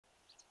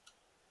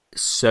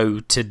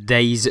So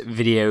today's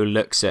video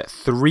looks at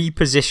 3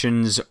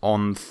 positions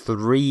on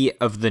 3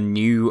 of the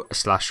new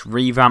 /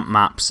 revamp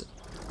maps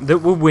that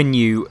will win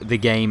you the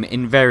game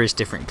in various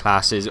different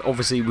classes.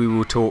 Obviously we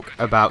will talk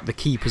about the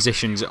key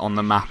positions on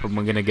the map, and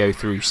we're going to go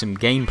through some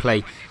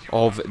gameplay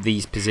of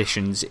these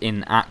positions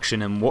in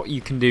action and what you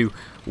can do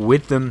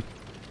with them.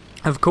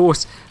 Of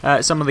course,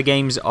 some of the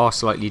games are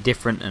slightly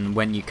different, and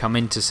when you come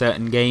into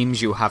certain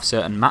games you'll have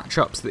certain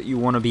matchups that you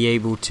want to be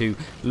able to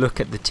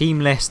look at the team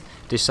list,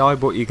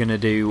 decide what you're going to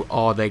do.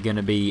 Are there going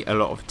to be a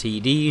lot of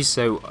TDs,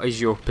 so is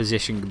your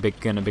position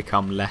going to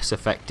become less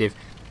effective?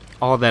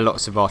 Are there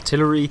lots of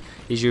artillery?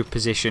 Is your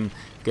position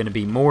going to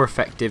be more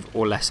effective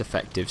or less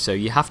effective? So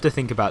you have to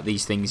think about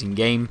these things in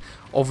game.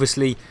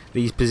 Obviously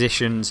these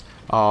positions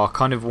are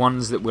kind of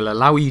ones that will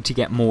allow you to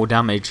get more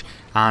damage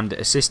and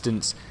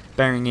assistance,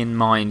 bearing in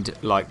mind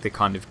like the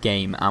kind of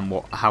game and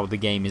how the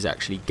game is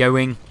actually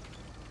going.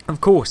 Of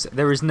course,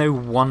 there is no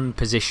one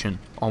position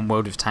on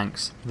World of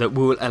Tanks that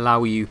will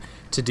allow you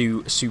to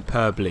do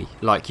superbly.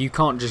 Like, you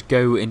can't just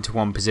go into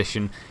one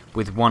position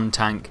with one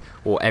tank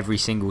or every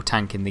single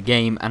tank in the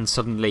game and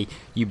suddenly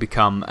you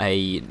become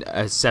a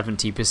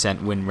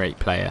 70% win rate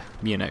player.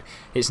 You know,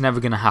 it's never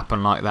going to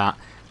happen like that.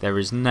 There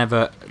is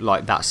never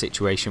like that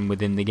situation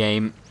within the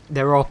game.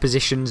 There are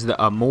positions that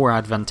are more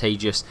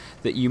advantageous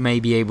that you may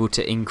be able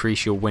to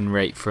increase your win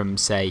rate from,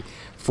 say,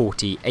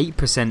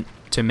 48%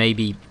 to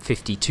maybe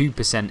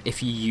 52%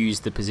 if you use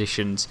the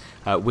positions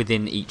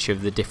within each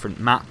of the different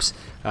maps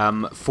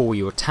for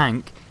your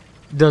tank.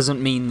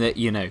 Doesn't mean that,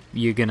 you know,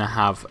 you're going to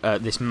have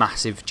this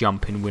massive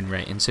jump in win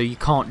rate, and so you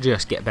can't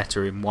just get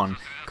better in one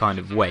kind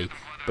of way.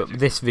 But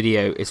this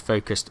video is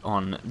focused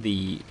on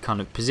the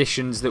kind of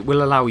positions that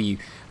will allow you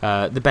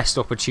the best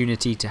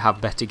opportunity to have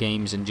better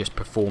games and just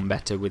perform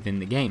better within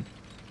the game.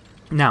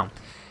 Now,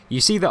 you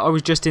see that I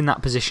was just in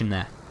that position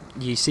there.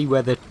 You see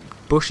where the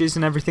bushes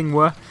and everything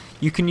were?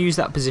 You can use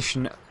that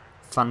position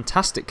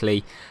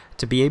fantastically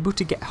to be able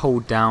to get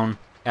hold down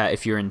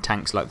if you're in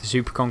tanks like the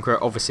Super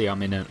Conqueror. Obviously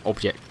I'm in an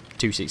Object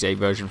 268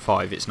 version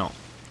 5, it's not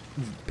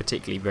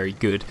particularly very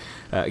good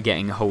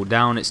getting a hold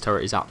down. Its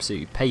turret is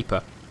absolute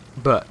paper.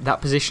 But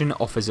that position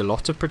offers a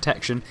lot of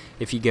protection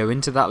if you go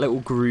into that little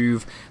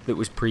groove that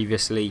was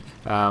previously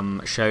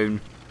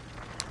shown.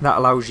 That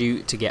allows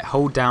you to get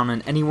hold down,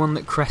 and anyone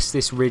that crests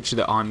this ridge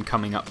that I'm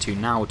coming up to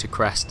now to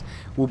crest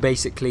will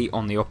basically,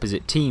 on the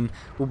opposite team,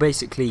 will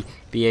basically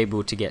be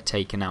able to get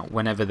taken out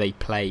whenever they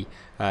play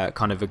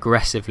kind of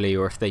aggressively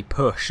or if they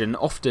push. And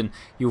often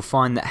you'll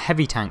find that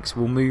heavy tanks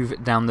will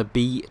move down the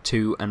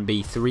B2 and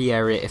B3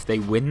 area. If they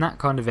win that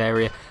kind of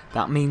area,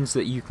 that means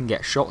that you can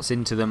get shots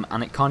into them,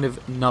 and it kind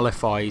of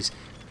nullifies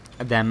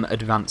them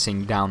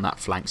advancing down that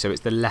flank. So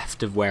it's the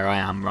left of where I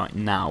am right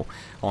now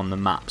on the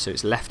map, so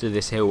it's left of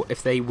this hill.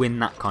 If they win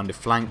that kind of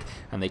flank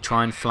and they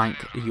try and flank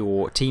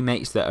your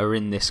teammates that are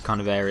in this kind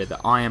of area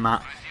that I am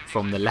at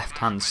from the left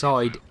hand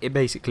side, it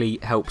basically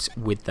helps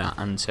with that,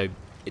 and so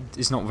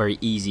it's not very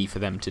easy for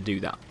them to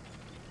do that.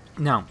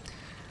 Now,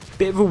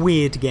 bit of a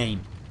weird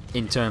game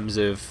in terms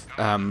of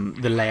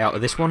the layout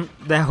of this one.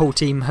 Their whole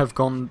team have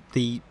gone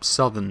the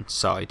southern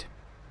side.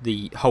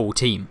 The whole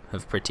team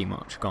have pretty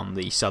much gone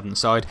the southern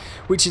side,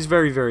 which is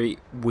very, very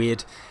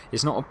weird.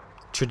 It's not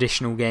a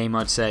traditional game,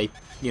 I'd say.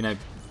 You know,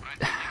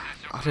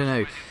 I don't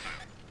know.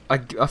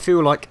 I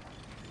feel like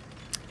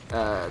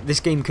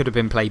this game could have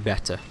been played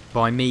better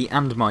by me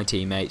and my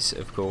teammates,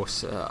 of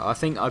course. I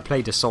think I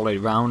played a solid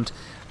round,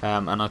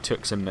 and I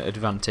took some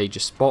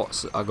advantageous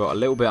spots. I got a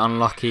little bit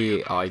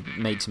unlucky. I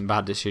made some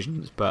bad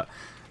decisions, but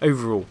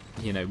overall,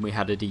 you know, we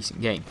had a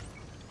decent game.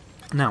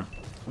 Now,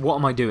 what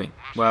am I doing?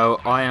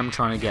 Well, I am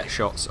trying to get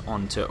shots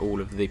onto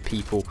all of the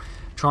people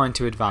trying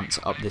to advance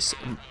up this,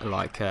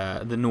 like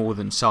the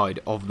northern side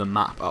of the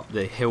map, up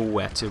the hill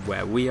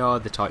where we are,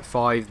 the Type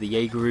 5, the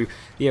Jaegeru,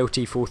 the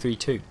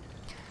LT432.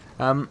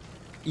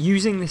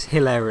 Using this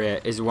hill area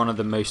is one of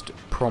the most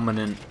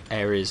prominent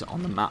areas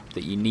on the map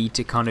that you need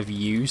to kind of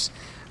use,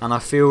 and I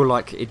feel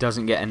like it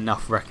doesn't get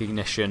enough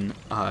recognition.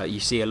 You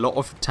see a lot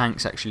of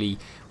tanks actually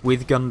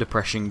with gun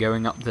depression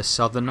going up the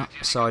southern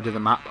side of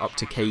the map up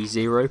to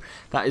K0.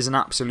 That is an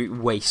absolute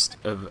waste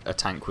of a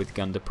tank with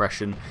gun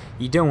depression.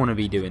 You don't want to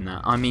be doing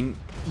that. I mean,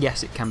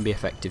 yes, it can be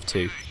effective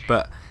too,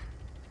 but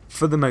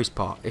for the most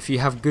part, if you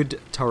have good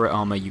turret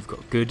armor, you've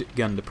got good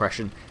gun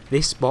depression,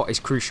 this spot is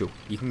crucial.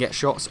 You can get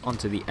shots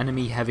onto the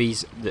enemy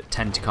heavies that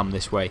tend to come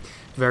this way.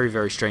 Very,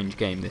 very strange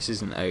game. This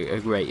isn't a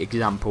great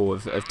example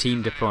of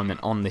team deployment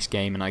on this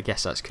game, and I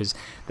guess that's because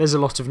there's a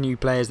lot of new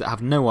players that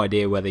have no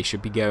idea where they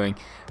should be going,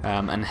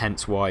 and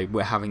hence why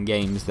we're having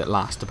games that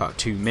last about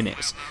 2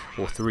 minutes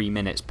or 3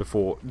 minutes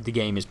before the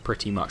game is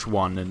pretty much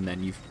won, and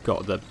then you've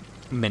got the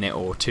minute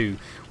or two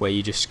where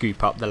you just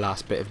scoop up the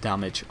last bit of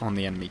damage on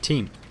the enemy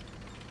team.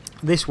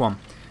 This one,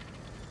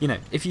 you know,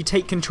 if you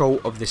take control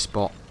of this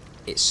spot,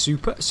 it's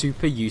super,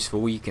 super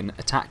useful. You can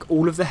attack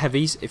all of the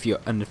heavies. If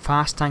you're a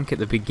fast tank at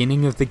the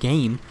beginning of the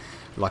game,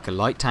 like a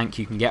light tank,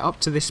 you can get up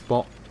to this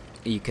spot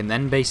You can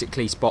then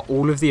basically spot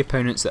all of the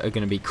opponents that are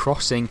going to be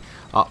crossing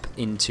up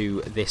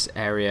into this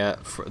area,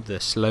 for the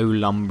slow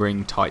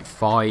lumbering type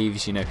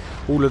 5s, you know,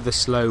 all of the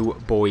slow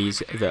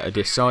boys that are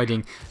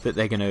deciding that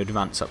they're going to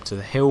advance up to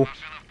the hill,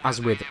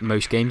 as with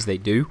most games they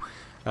do.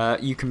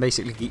 You can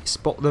basically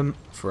spot them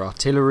for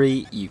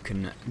artillery. You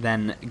can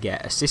then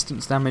get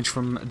assistance damage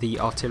from the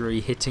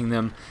artillery hitting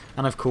them,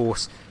 and of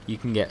course you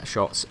can get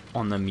shots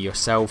on them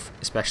yourself,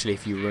 especially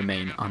if you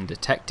remain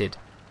undetected.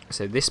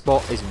 So this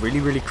spot is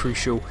really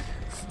crucial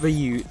for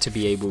you to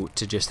be able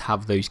to just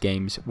have those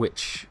games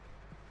which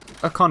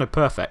are kind of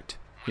perfect,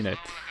 you know.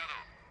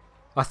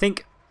 I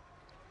think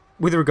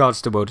with regards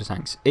to World of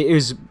Tanks, it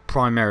is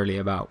primarily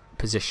about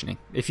positioning.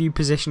 If you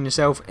position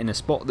yourself in a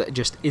spot that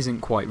just isn't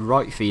quite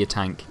right for your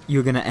tank,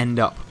 you're going to end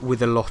up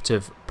with a lot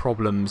of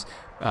problems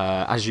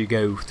as you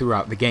go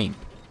throughout the game.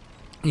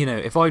 You know,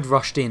 if I'd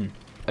rushed in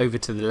over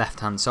to the left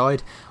hand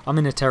side, I'm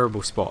in a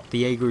terrible spot.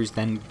 The Jaeger's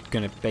then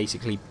going to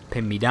basically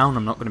pin me down.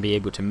 I'm not going to be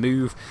able to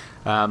move.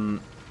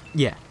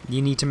 Yeah,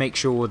 you need to make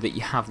sure that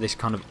you have this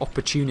kind of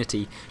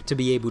opportunity to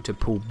be able to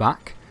pull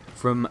back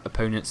from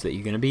opponents that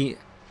you're going to be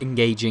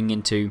engaging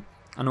into,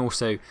 and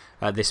also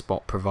this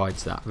spot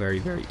provides that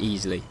very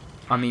easily.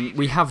 I mean,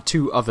 we have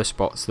 2 other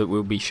spots that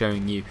we'll be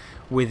showing you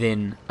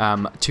within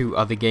 2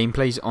 other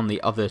gameplays on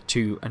the other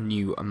 2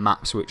 new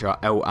maps, which are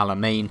El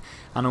Alamein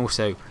and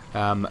also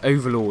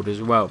Overlord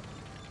as well.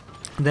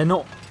 They're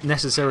not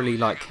necessarily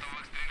like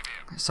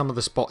some of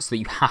the spots that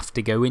you have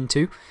to go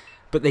into,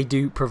 but they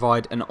do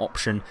provide an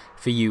option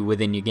for you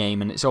within your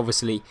game, and it's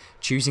obviously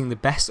choosing the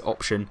best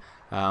option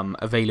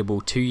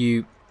available to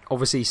you.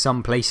 Obviously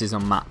some places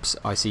on maps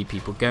I see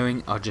people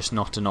going are just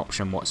not an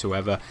option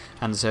whatsoever,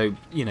 and so,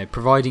 you know,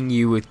 providing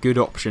you with good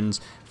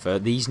options for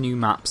these new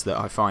maps that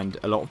I find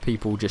a lot of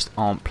people just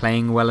aren't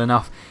playing well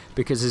enough,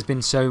 because there's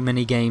been so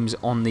many games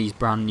on these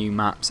brand new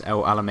maps,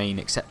 El Alamein,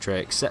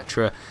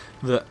 etc,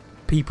 that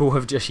people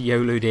have just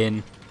YOLO'd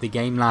in. The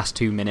game lasts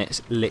 2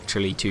 minutes,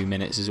 literally 2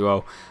 minutes as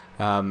well.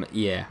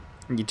 Yeah,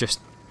 you're just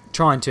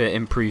trying to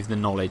improve the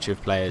knowledge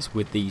of players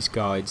with these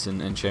guides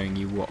and showing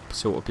you what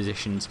sort of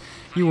positions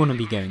you want to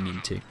be going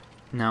into.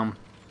 Now,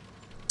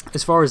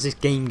 as far as this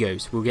game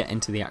goes, we'll get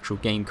into the actual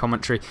game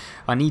commentary.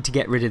 I need to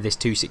get rid of this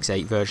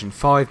 268 version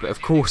 5, but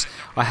of course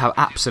I have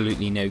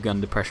absolutely no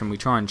gun depression. We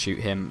try and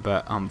shoot him,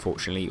 but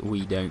unfortunately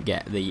we don't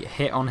get the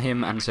hit on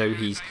him, and so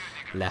he's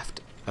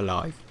left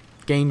alive.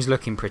 Game's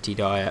looking pretty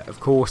dire. Of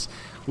course,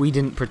 we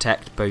didn't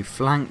protect both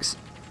flanks.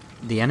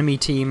 The enemy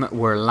team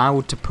were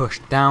allowed to push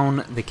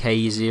down the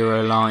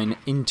K0 line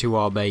into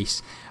our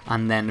base,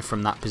 and then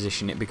from that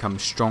position it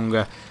becomes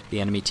stronger.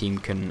 The enemy team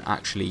can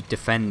actually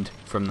defend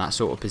from that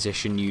sort of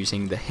position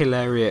using the hill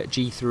area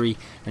G3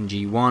 and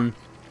G1.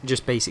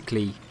 Just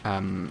basically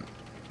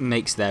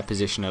makes their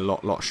position a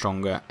lot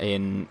stronger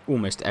in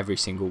almost every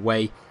single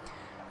way.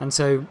 And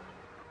so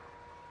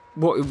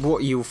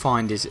what you'll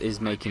find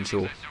is making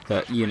sure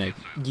that, you know,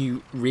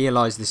 you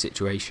realise the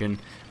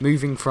situation,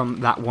 moving from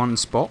that one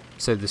spot,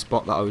 so the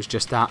spot that I was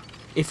just at.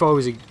 If I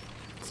was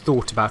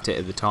thought about it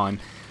at the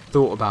time,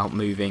 thought about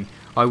moving,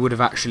 I would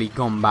have actually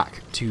gone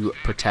back to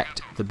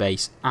protect the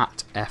base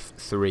at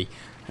F3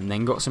 and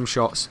then got some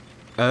shots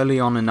early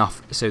on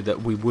enough so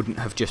that we wouldn't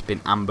have just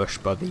been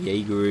ambushed by the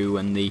Jaegeru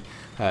and the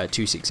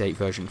 268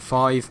 version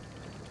 5,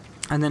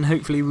 and then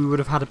hopefully we would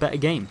have had a better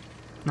game.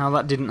 Now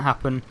that didn't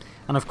happen,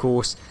 and of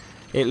course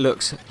it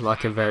looks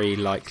like a very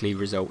likely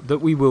result that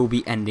we will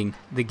be ending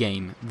the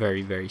game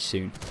very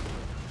soon.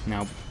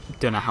 Now,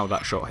 don't know how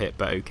that shot hit,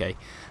 but okay,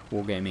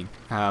 wargaming.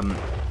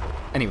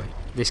 Anyway,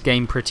 this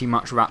game pretty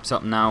much wraps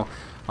up now.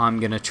 I'm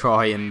going to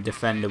try and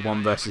defend a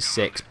 1 versus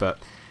 6, but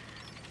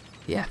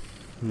yeah,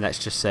 let's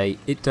just say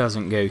it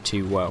doesn't go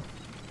too well.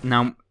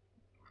 Now,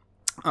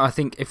 I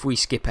think if we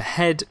skip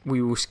ahead, we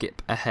will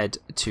skip ahead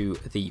to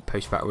the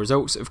post-battle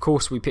results. Of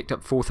course, we picked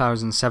up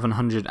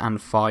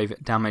 4,705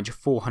 damage,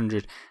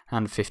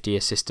 450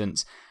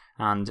 assistance,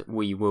 and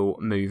we will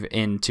move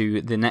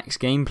into the next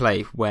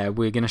gameplay where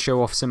we're going to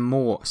show off some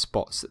more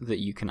spots that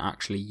you can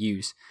actually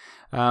use.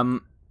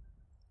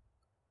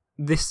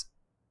 This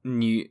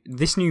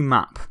new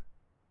map,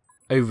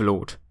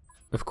 Overlord,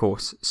 of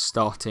course,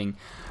 starting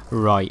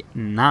right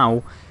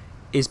now,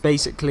 is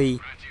basically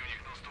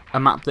a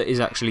map that is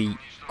actually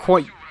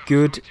quite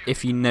good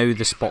if you know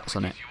the spots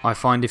on it. I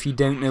find if you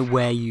don't know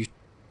where you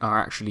are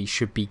actually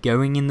should be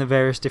going in the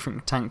various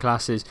different tank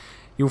classes,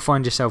 you'll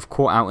find yourself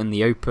caught out in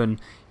the open.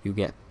 You'll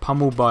get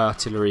pummeled by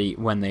artillery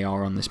when they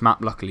are on this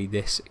map. Luckily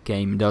this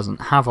game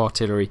doesn't have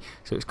artillery,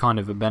 so it's kind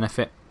of a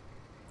benefit.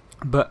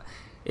 But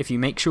if you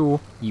make sure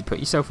you put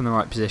yourself in the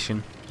right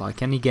position,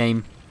 like any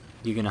game,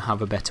 you're going to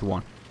have a better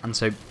one. And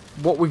so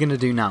what we're going to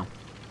do now,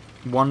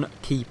 one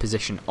key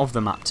position of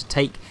the map to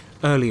take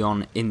early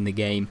on in the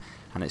game,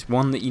 and it's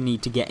one that you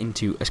need to get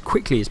into as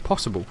quickly as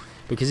possible,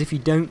 because if you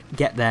don't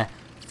get there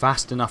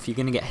fast enough, you're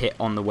going to get hit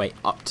on the way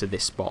up to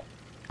this spot.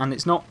 And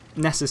it's not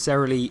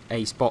necessarily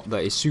a spot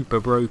that is super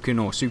broken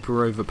or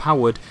super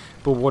overpowered,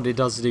 but what it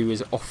does do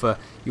is offer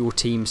your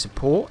team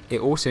support.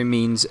 It also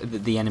means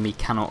that the enemy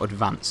cannot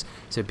advance.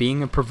 So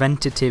being a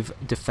preventative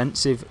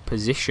defensive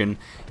position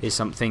is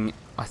something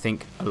I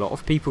think a lot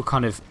of people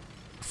kind of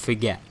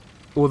forget.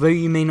 Although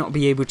you may not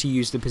be able to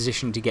use the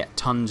position to get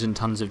tons and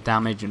tons of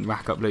damage and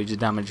rack up loads of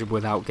damage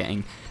without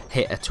getting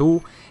hit at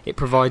all, it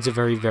provides a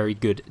very, very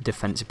good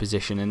defensive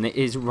position, and it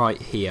is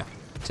right here.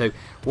 So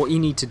what you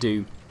need to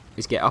do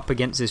is get up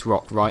against this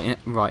rock right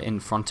in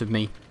front of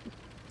me.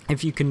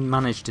 If you can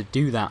manage to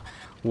do that,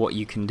 what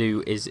you can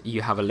do is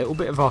you have a little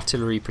bit of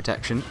artillery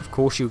protection. Of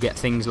course you'll get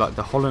things like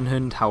the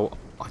Hollenhund.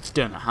 I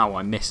don't know how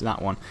I missed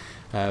that one,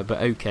 but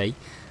okay.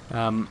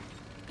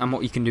 And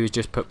what you can do is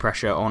just put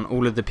pressure on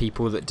all of the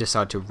people that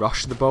decide to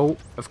rush the bolt.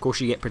 Of course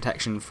you get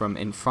protection from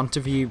in front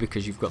of you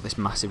because you've got this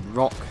massive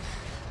rock.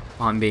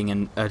 I'm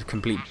being a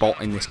complete bot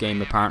in this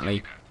game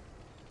apparently.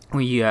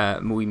 We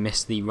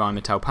missed the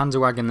Rheinmetall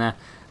Panzerwagen there,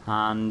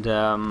 and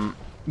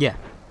yeah,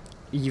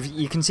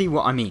 you can see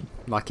what I mean.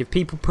 Like, if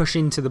people push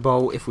into the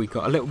bolt, if we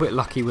got a little bit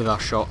lucky with our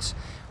shots,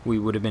 we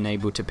would have been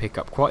able to pick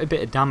up quite a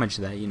bit of damage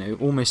there, you know,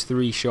 almost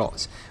 3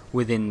 shots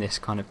within this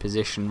kind of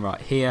position right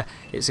here.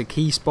 It's a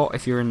key spot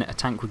if you're in a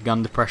tank with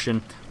gun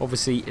depression.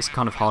 Obviously it's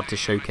kind of hard to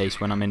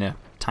showcase when I'm in a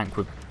tank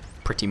with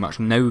pretty much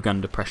no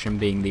gun depression,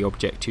 being the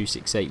Object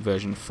 268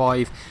 version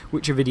 5,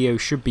 which a video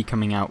should be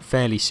coming out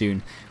fairly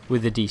soon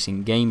with a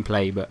decent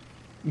gameplay. But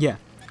yeah,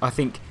 I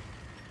think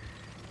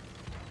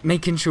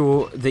making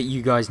sure that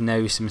you guys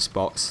know some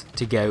spots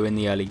to go in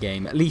the early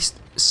game, at least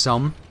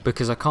some,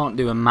 because I can't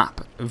do a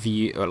map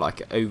view or like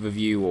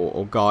overview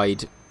or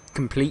guide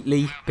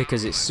completely,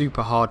 because it's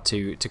super hard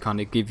to kind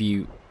of give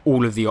you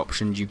all of the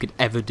options you could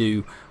ever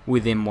do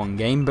within one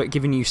game, but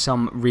giving you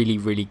some really,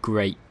 really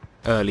great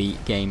early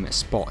game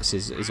spots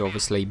is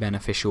obviously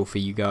beneficial for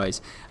you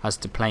guys as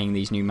to playing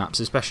these new maps,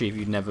 especially if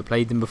you've never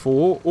played them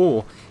before,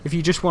 or if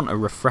you just want a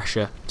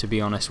refresher, to be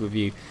honest with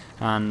you.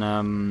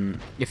 And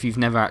if you've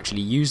never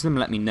actually used them,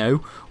 let me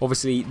know.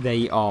 Obviously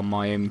they are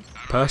my own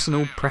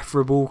personal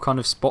preferable kind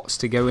of spots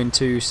to go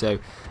into, so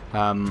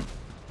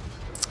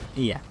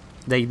yeah,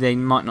 they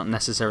might not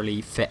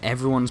necessarily fit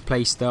everyone's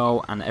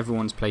playstyle, and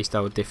everyone's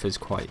playstyle differs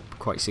quite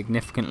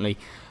significantly,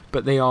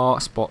 but they are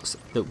spots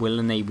that will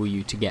enable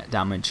you to get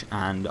damage,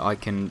 and I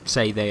can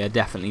say they are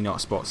definitely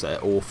not spots that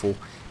are awful.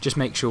 Just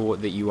make sure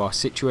that you are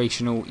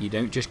situational, you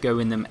don't just go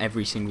in them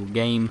every single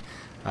game,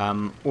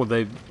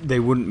 although they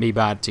wouldn't be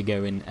bad to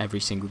go in every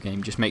single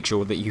game. Just make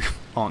sure that you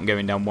aren't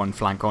going down one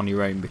flank on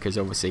your own, because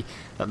obviously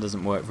that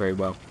doesn't work very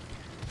well.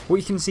 What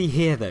you can see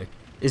here though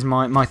is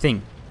my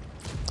thing,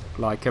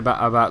 like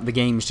about the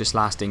games just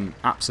lasting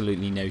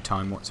absolutely no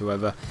time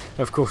whatsoever.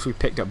 Of course we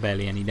picked up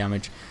barely any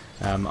damage.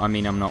 I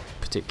mean, I'm not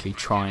particularly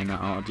trying that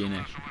hard, you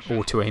know,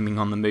 auto-aiming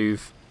on the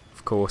move,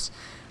 of course.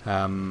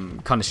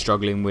 Kind of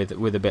struggling with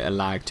a bit of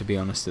lag, to be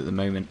honest, at the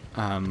moment.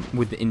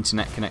 With the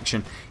internet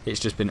connection, it's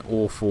just been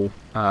awful,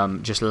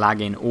 just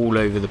lagging all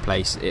over the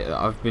place.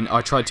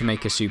 I tried to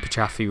make a Super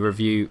Chaffee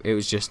review, it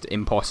was just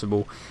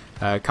impossible.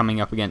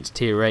 Coming up against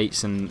tier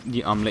 8s,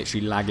 and I'm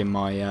literally lagging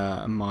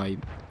my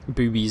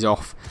boobies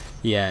off.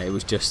 Yeah, it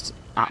was just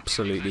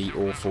absolutely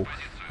awful.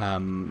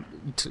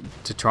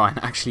 To try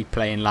and actually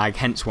play in lag,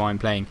 hence why I'm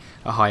playing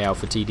a high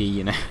alpha TD.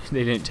 You know,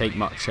 they don't take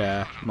much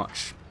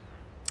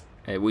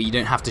well, you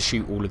don't have to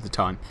shoot all of the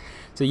time.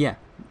 So yeah,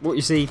 what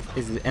you see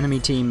is the enemy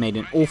team made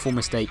an awful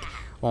mistake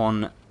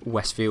on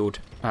Westfield,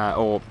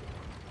 or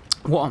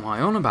what am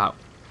I on about?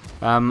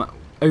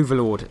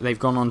 Overlord. They've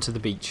gone onto the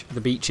beach.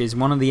 The beach is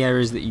one of the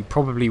areas that you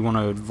probably want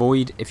to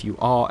avoid if you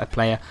are a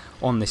player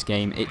on this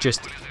game. It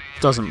just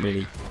doesn't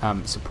really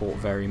support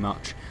very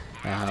much.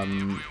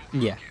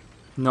 Yeah,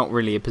 not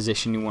really a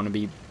position you want to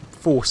be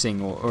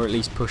forcing or at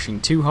least pushing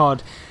too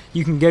hard.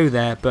 You can go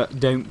there,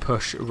 but don't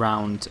push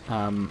around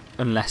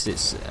unless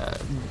it's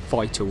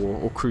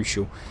vital or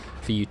crucial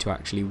for you to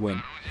actually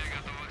win.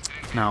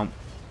 Now,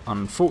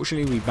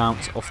 unfortunately, we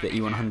bounced off the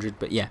E100,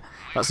 but yeah,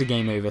 that's a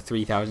game over.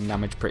 3,000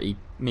 damage, pretty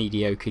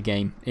mediocre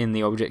game in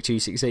the Object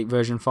 268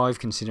 version 5,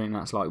 considering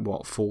that's like,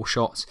 what, 4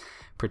 shots?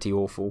 Pretty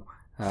awful.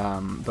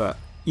 But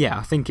yeah,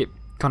 I think it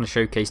kind of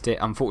showcased it.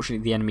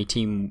 Unfortunately, the enemy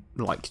team,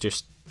 like,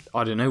 just,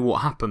 I don't know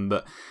what happened,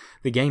 but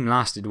the game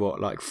lasted, what,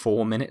 like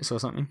 4 minutes or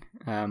something?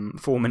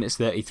 4 minutes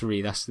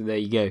 33, there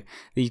you go.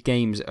 These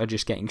games are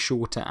just getting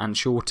shorter and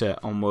shorter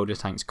on World of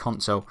Tanks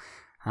console,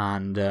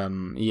 and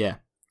yeah,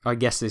 I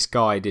guess this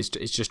guide is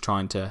just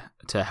trying to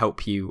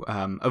help you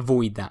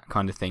avoid that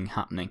kind of thing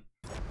happening.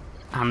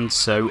 And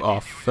so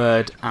our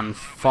third and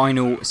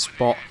final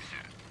spot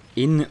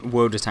in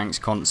World of Tanks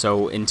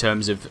console, in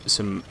terms of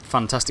some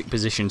fantastic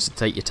positions to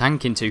take your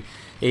tank into,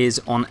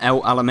 is on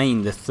El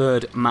Alamein, the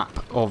third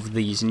map of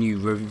these new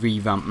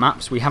revamped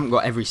maps. We haven't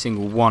got every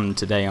single one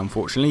today,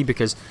 unfortunately,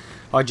 because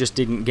I just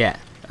didn't get,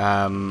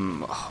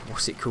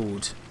 what's it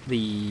called?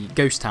 The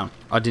Ghost Town.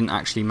 I didn't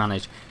actually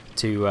manage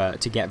to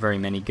get very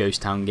many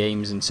Ghost Town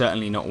games, and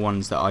certainly not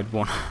ones that I'd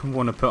want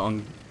to put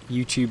on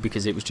YouTube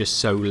because it was just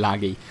so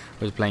laggy.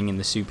 I was playing in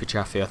the Super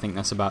Chaffee. I think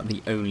that's about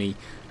the only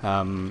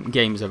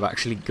games I've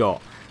actually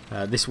got.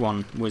 This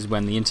one was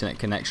when the internet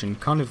connection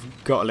kind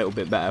of got a little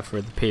bit better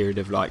for the period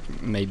of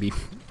like maybe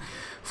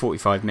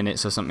 45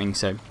 minutes or something,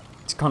 so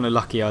it's kind of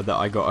luckier that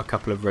I got a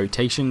couple of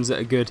rotations that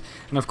are good,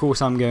 and of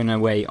course I'm going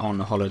away on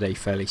holiday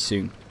fairly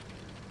soon.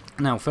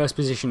 Now, first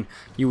position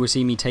you will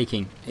see me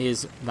taking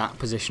is that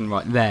position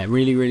right there.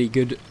 Really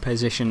good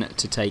position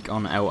to take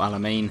on El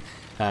Alamein.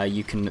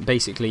 You can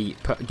basically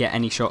get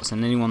any shots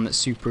on anyone that's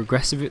super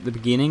aggressive at the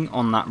beginning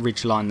on that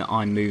ridge line that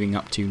I'm moving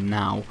up to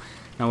now.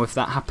 Now, if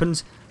that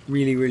happens,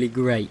 really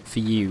great for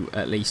you,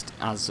 at least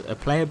as a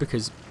player,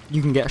 because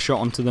you can get a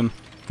shot onto them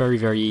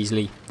very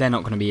easily. They're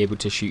not going to be able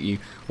to shoot you,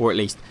 or at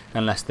least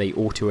unless they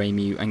auto-aim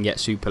you and get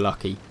super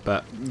lucky.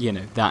 But, you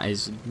know, that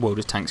is World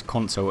of Tanks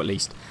console, at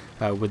least,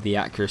 with the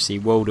accuracy.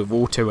 World of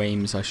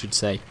auto-aims, I should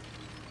say.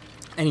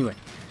 Anyway,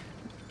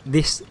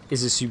 this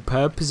is a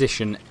superb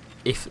position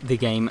if the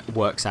game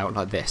works out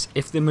like this.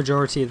 If the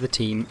majority of the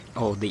team,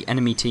 or the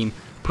enemy team,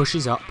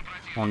 pushes up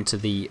onto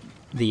the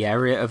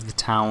area of the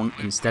town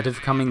instead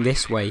of coming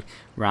this way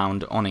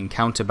round on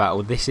encounter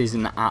battle, this is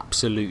an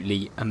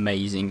absolutely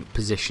amazing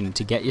position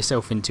to get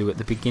yourself into at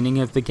the beginning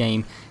of the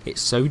game.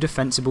 It's so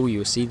defensible.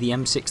 You'll see the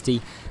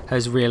M60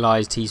 has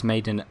realised he's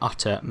made an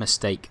utter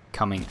mistake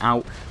coming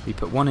out. We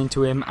put one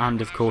into him,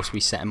 and of course we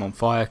set him on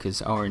fire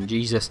because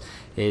RNGesus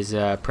is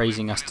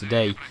praising us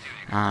today,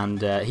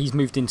 and he's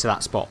moved into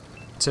that spot.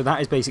 So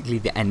that is basically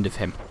the end of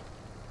him.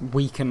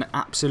 We can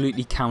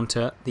absolutely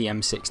counter the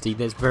M60.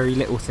 There's very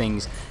little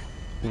things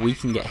we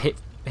can get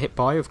hit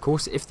by. Of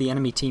course, if the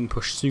enemy team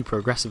push super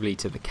aggressively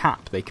to the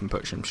cap, they can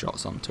put some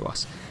shots onto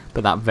us,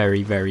 but that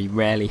very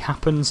rarely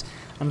happens,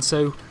 and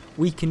so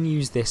we can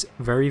use this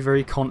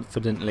very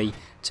confidently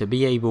to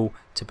be able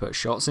to put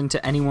shots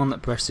into anyone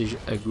that presses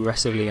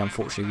aggressively.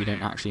 Unfortunately, we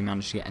don't actually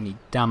manage to get any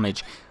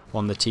damage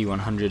on the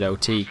T100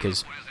 LT,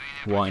 because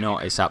why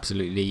not? It's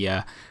absolutely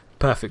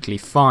perfectly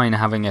fine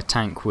having a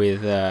tank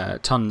with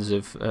tons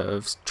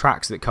of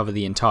tracks that cover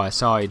the entire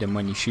side, and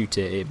when you shoot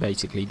it, it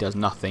basically does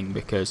nothing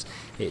because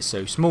it's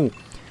so small.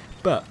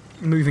 But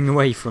moving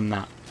away from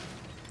that,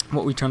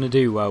 what we're trying to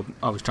do, well,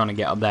 I was trying to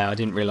get up there. I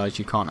didn't realise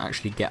you can't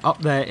actually get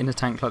up there in a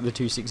tank like the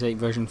 268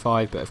 version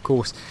 5, but of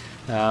course,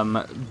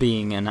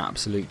 being an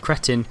absolute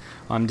cretin,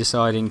 I'm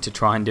deciding to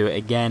try and do it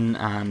again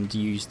and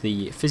use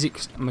the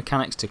physics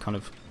mechanics to kind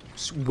of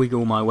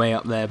wiggle my way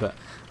up there, but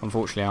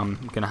unfortunately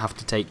I'm going to have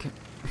to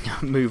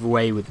move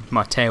away with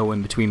my tail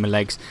in between my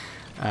legs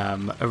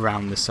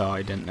around the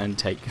side and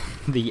take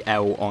the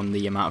L on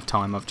the amount of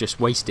time I've just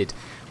wasted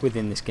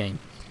within this game.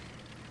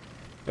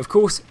 Of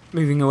course,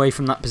 moving away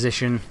from that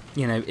position,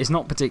 you know, it's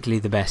not particularly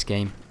the best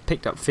game.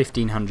 Picked up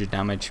 1500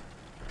 damage.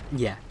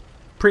 Yeah,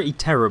 pretty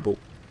terrible,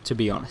 to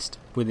be honest,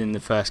 within the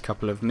first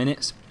couple of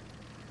minutes.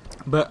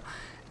 But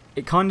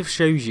it kind of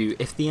shows you,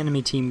 if the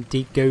enemy team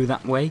did go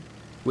that way,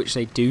 which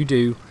they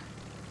do,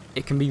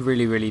 it can be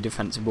really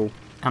defensible.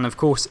 And of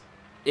course,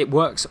 it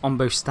works on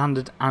both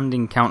standard and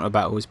encounter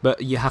battles,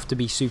 but you have to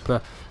be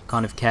super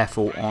kind of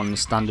careful on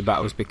standard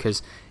battles,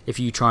 because if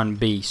you try and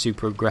be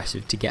super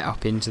aggressive to get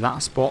up into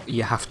that spot,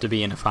 you have to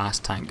be in a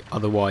fast tank,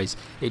 otherwise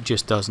it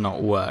just does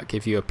not work.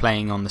 If you are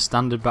playing on the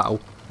standard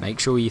battle, make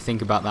sure you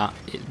think about that.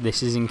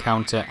 This is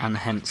encounter, and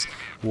hence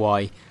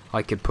why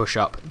I could push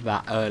up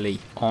that early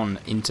on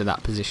into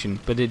that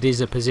position, but it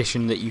is a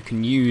position that you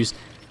can use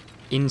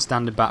in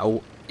standard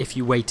battle. If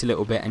you wait a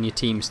little bit and your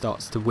team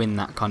starts to win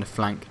that kind of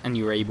flank and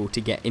you're able to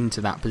get into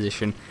that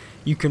position,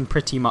 you can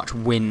pretty much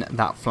win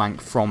that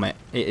flank from it.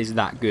 It is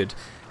that good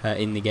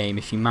in the game.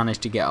 If you manage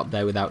to get up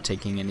there without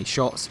taking any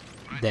shots,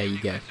 there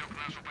you go.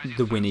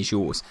 The win is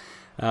yours.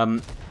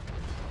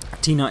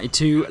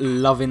 T92,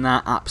 loving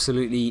that,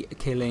 absolutely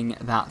killing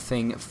that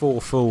thing for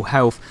full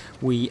health.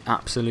 We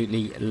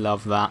absolutely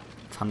love that.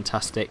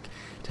 Fantastic.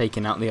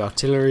 Taking out the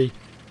artillery.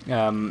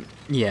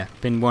 Yeah,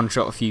 been one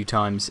shot a few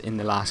times in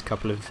the last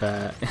couple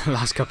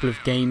of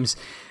games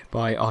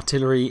by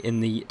artillery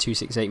in the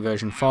 268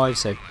 version 5,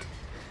 so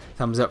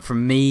thumbs up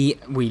from me.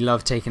 We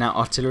love taking out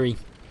artillery.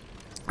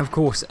 Of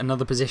course,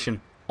 another position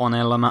on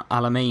El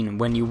Alamein,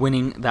 when you're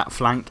winning that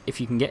flank,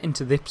 if you can get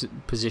into this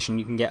position,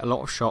 you can get a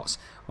lot of shots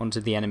onto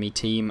the enemy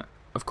team.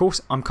 Of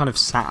course, I'm kind of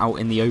sat out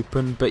in the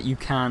open, but you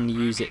can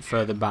use it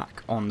further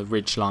back on the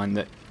ridge line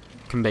that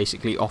can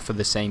basically offer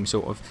the same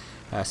sort of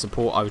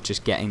support. I was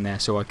just getting there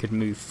so I could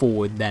move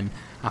forward then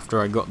after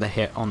I got the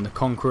hit on the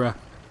Conqueror.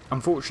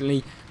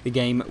 Unfortunately, the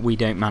game, we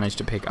don't manage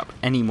to pick up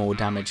any more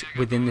damage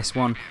within this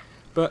one,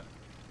 but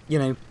you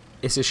know,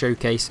 it's a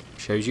showcase.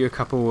 Shows you a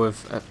couple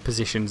of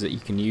positions that you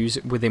can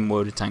use within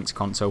World of Tanks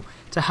console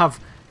to have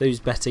those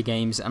better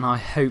games, and I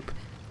hope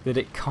that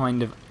it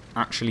kind of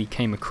actually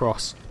came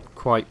across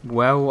quite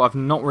well. I've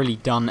not really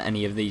done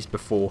any of these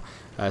before,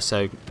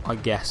 so I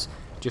guess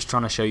just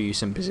trying to show you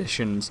some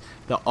positions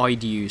that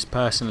I'd use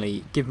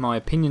personally, give my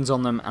opinions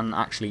on them and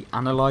actually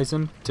analyse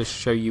them to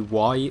show you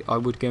why I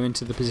would go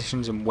into the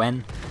positions and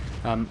when.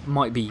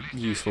 Might be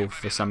useful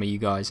for some of you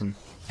guys, and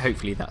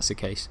hopefully that's the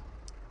case.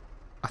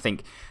 I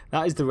think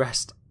that is the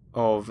rest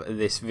of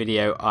this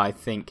video, I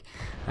think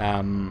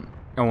I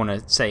want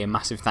to say a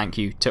massive thank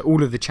you to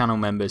all of the channel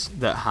members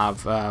that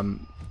have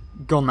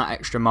gone that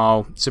extra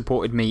mile,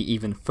 supported me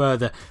even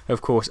further,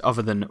 of course,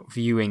 other than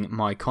viewing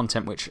my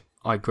content, which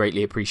I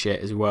greatly appreciate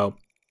as well.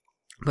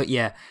 But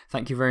yeah,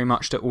 thank you very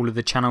much to all of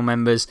the channel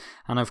members,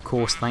 and of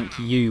course thank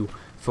you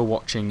for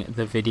watching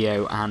the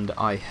video, and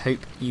I hope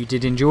you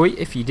did enjoy.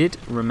 If you did,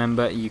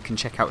 remember you can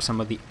check out some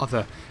of the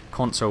other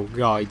console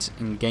guides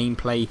and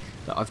gameplay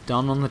that I've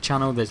done on the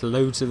channel. There's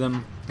loads of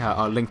them.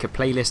 I'll link a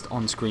playlist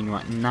on screen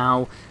right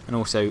now, and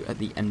also at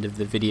the end of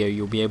the video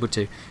you'll be able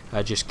to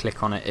just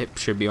click on it. It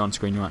should be on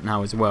screen right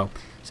now as well.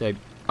 So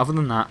other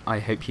than that, I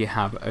hope you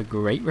have a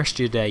great rest of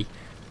your day,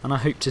 and I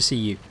hope to see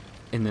you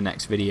in the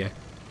next video.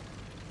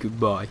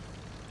 Goodbye.